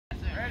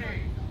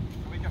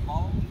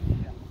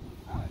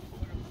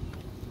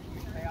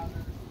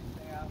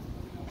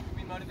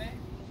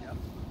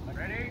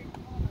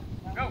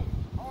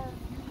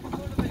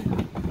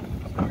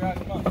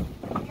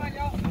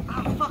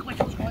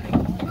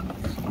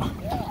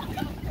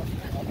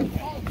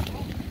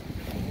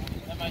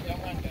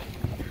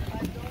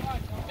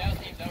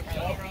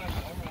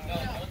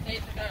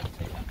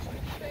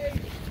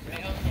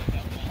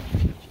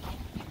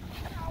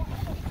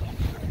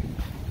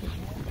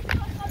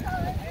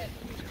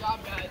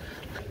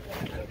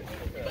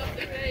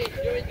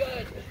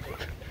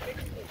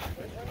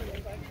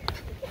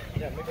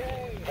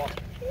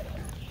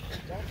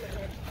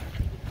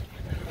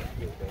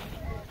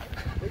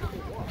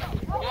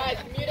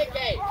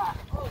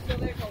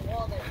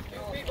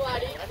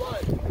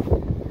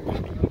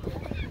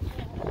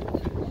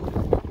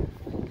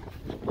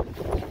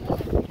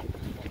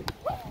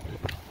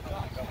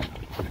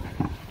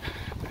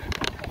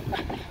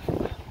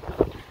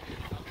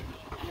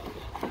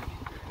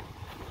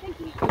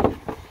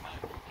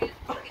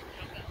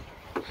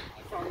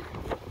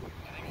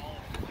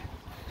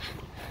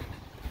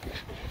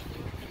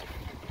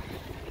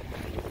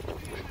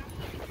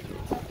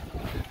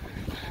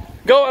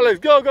Go, Alex,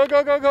 go, go,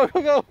 go, go, go,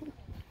 go, go.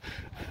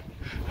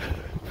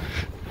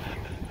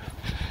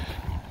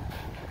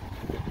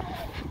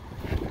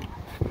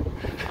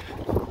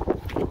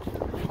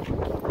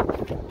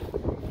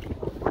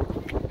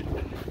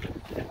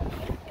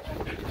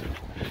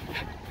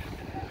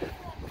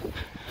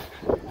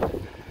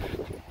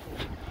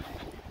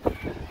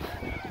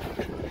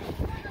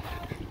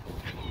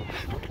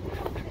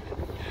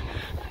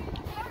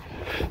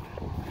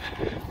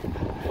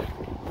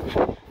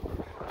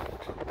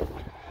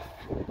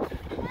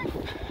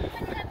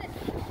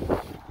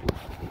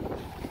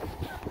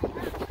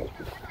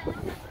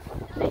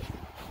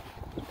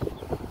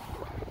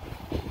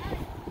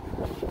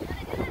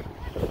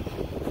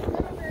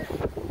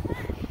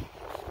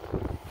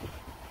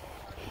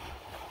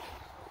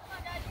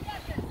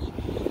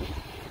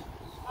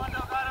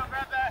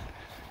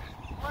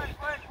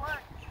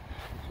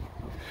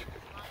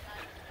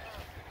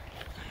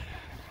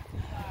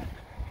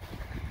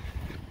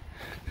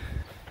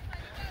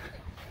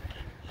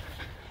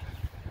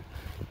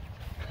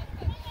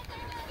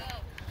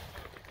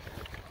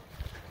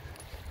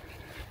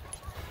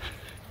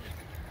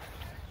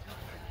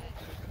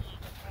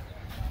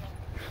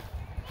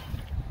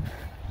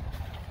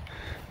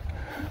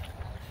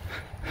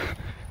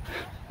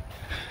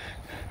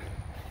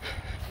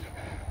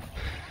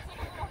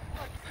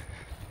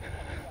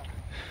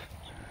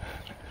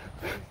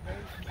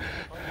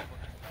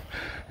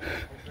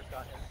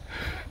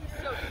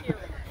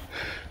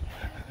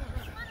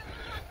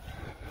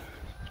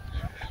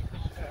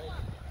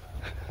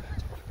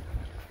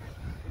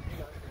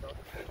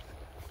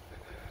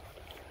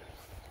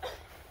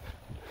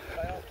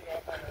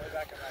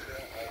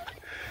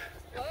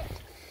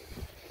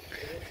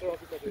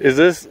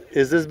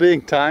 Is this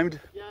being timed?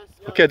 Yes.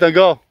 Okay, then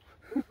go.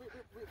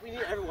 We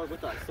need everyone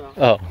with us, so.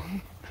 Oh.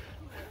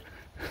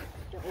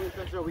 The only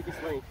pressure our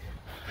weakest link.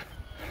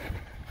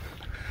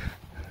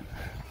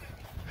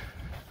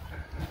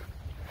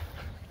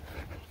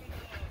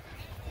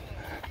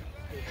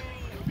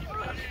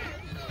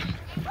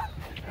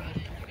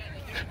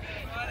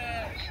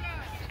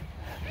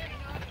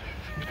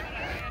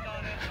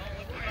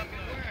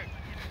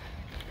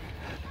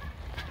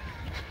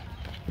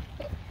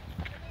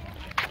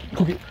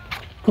 Cookie.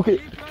 Cookie.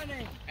 Keep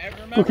running. And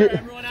remember, Cookie.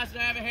 everyone has to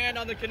have a hand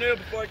on the canoe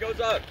before it goes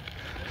up.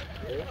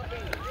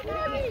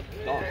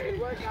 Dog. Good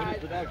work, guys.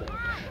 The dog.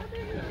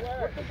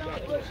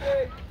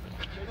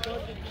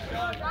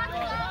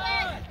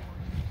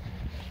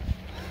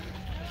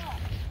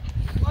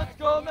 Let's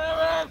go,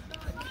 Marin!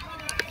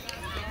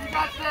 You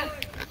got this!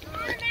 Come on,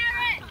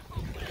 Marin!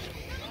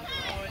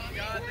 Oh, you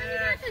got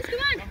this!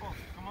 Come on!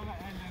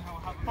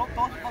 Come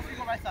on, don't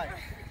go right side.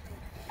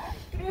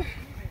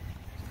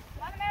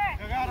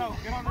 Delgado,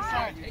 get on the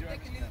side. Take the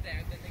canoe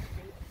there, then they can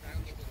go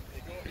around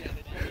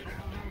the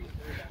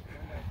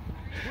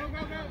Go,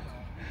 go, go.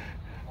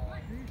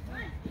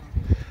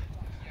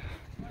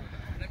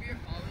 Whenever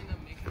you're following them,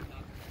 make sure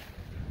not.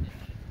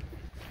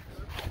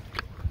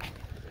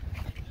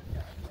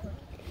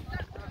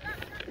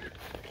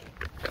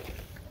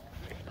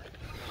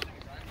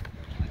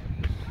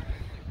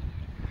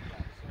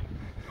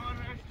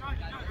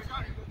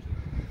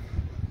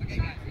 Okay,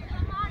 guys. It's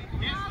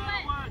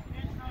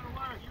not a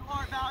word. You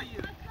are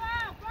valued.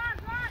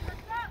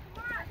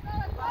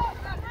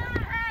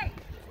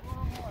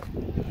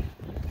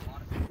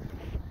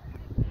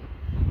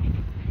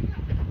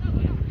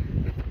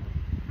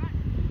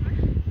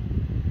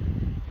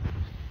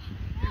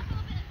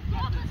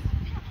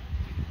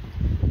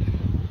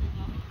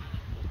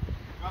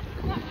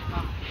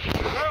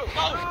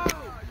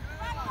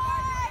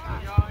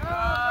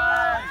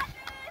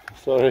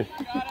 Sorry.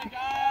 You got it,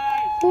 guys!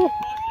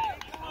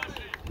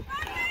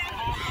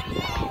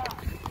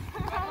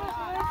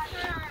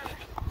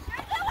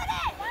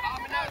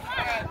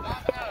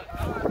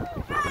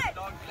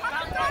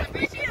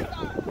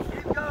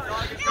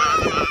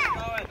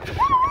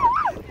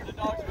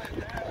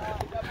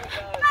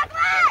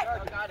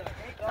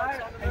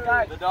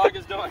 The dog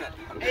is doing it.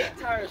 8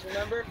 tires,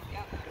 remember?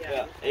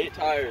 Yeah, 8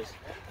 tires.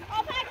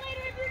 I'll pack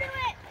later if you do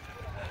it!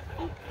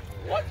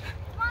 What?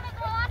 Come on,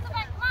 go lots of it,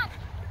 come on!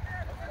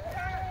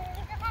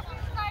 If you're packing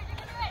your tires, you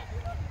can do it!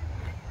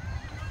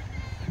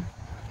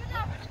 Good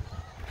job!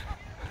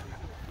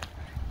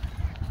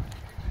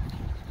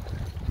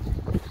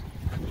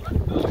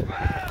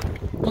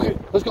 Cookie,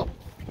 let's go.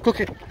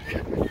 Cookie.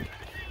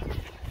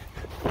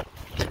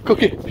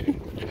 Cookie.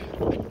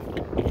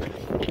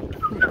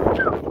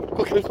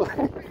 Cookie, let's go.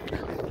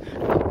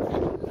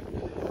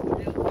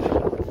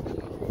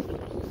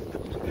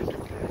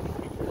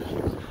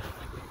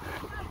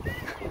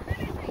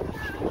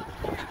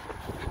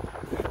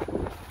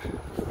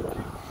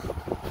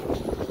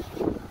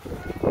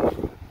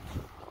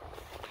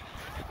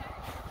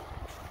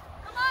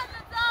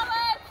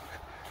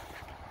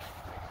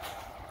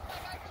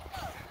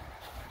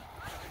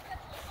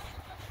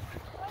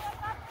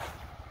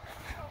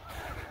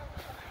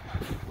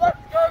 Let's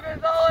go,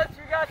 Gonzalez!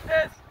 You got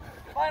this!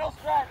 Final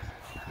stretch!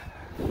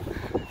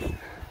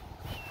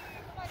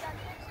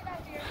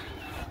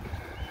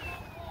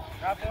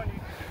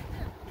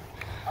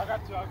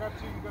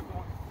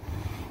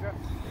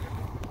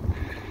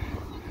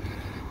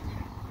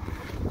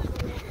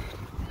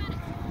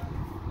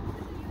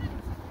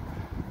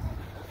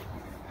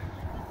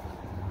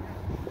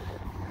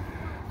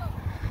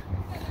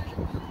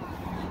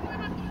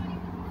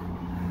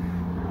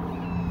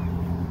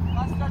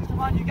 Last stretch, come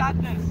on, you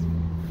got this.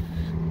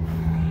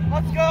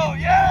 Let's go,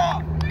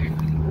 yeah!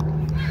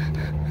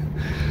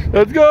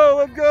 Let's go,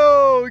 let's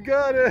go, we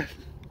got it.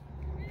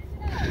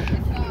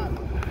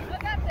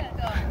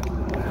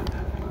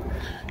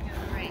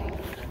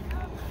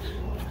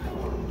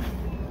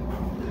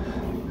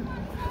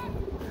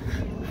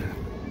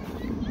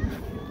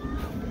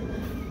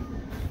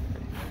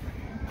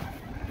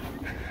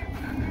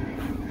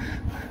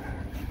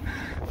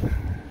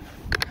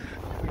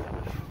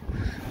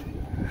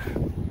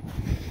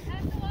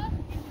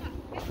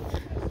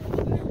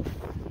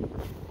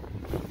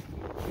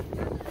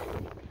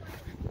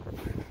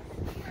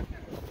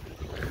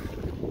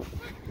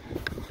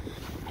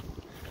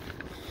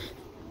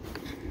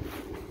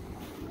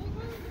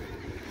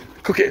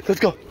 Cookie, let's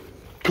go.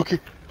 Cookie.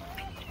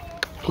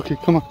 Cookie,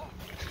 come on.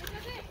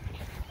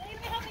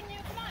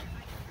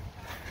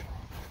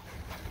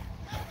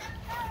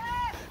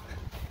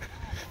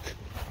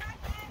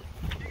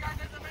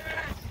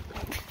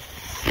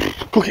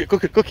 Cookie,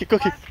 cookie, cookie,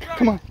 cookie.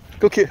 Come on,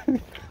 cookie. You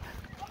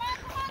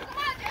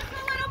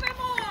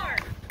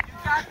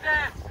got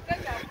this!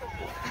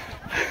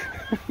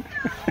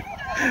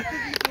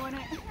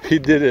 He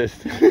did it.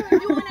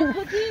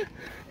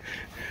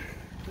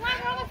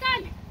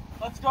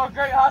 Let's go,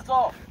 great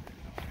hustle!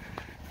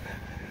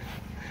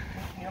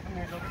 Can you open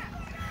yours over?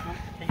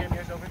 Can you get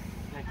yours over?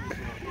 Yeah, can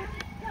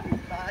you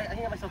I can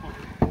get myself over.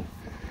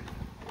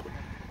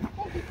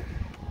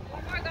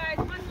 One more, guys.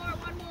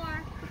 One more.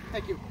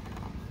 Thank you.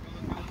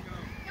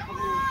 Come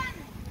on.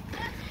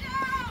 Let's go.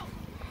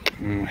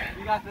 Mm.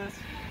 You got this.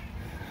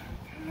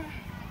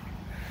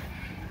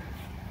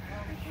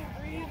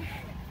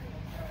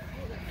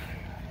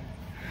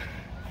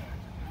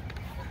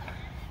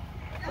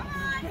 Come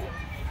on.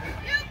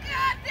 You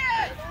got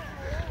this.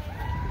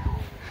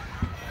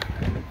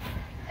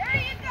 There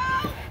you go.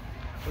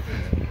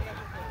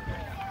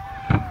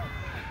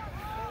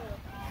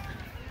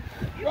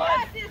 You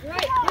got this.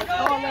 Right. Let's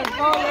go, let's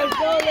go, let's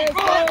go, let's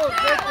go!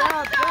 Good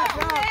job, good job!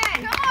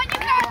 Come on, you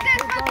got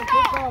this. Let's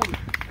go.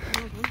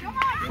 Come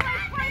on,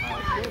 let's play.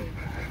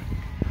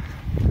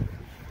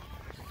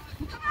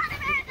 Come on,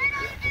 man. I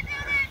know you can do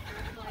this.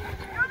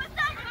 You're the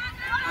second.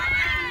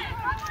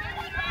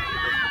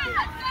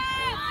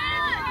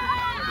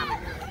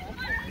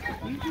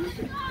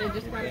 They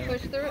just gotta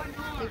push through it.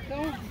 Keep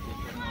going.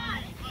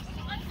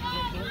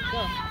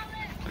 Go.